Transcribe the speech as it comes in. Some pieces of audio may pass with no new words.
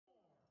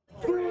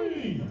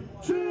3,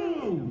 2,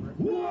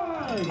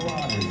 1.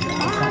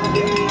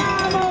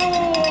 Andiamo!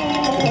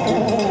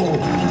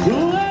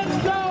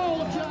 Let's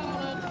go,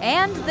 gentlemen!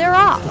 And they're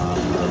off.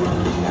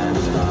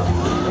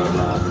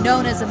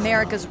 Known as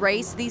America's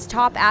Race, these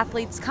top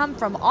athletes come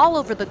from all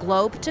over the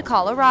globe to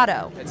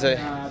Colorado. It's a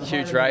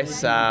huge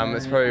race.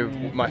 It's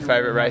probably my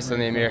favourite race on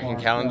the American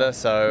calendar,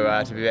 so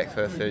to be back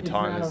for the third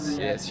time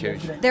it's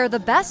huge. They're the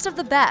best of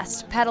the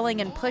best, pedaling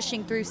and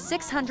pushing through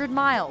 600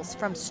 miles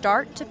from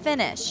start to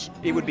finish.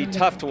 It would be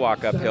tough to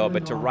walk uphill,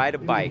 but to ride a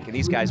bike, and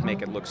these guys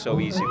make it look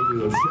so easy.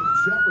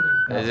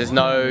 There's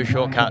no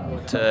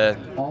shortcut to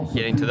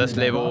getting to this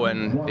level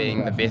and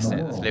being the best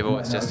at this level.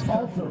 It's just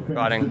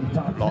riding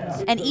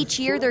lots. And each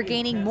year they're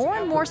gaining more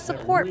and more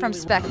support from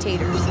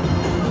spectators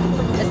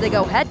as they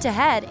go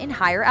head-to-head in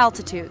higher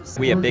altitudes.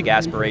 We have big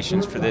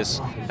aspirations for this,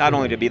 not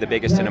only to be the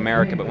biggest in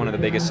America, but one of the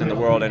biggest in the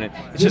world, and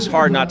it's just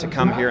hard not to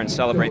come here and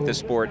celebrate this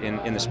sport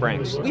in the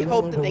Springs. We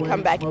hope that they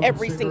come back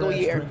every single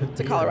year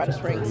to Colorado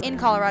Springs. In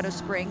Colorado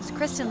Springs,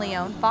 Kristen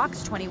Leone,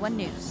 Fox 21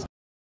 News.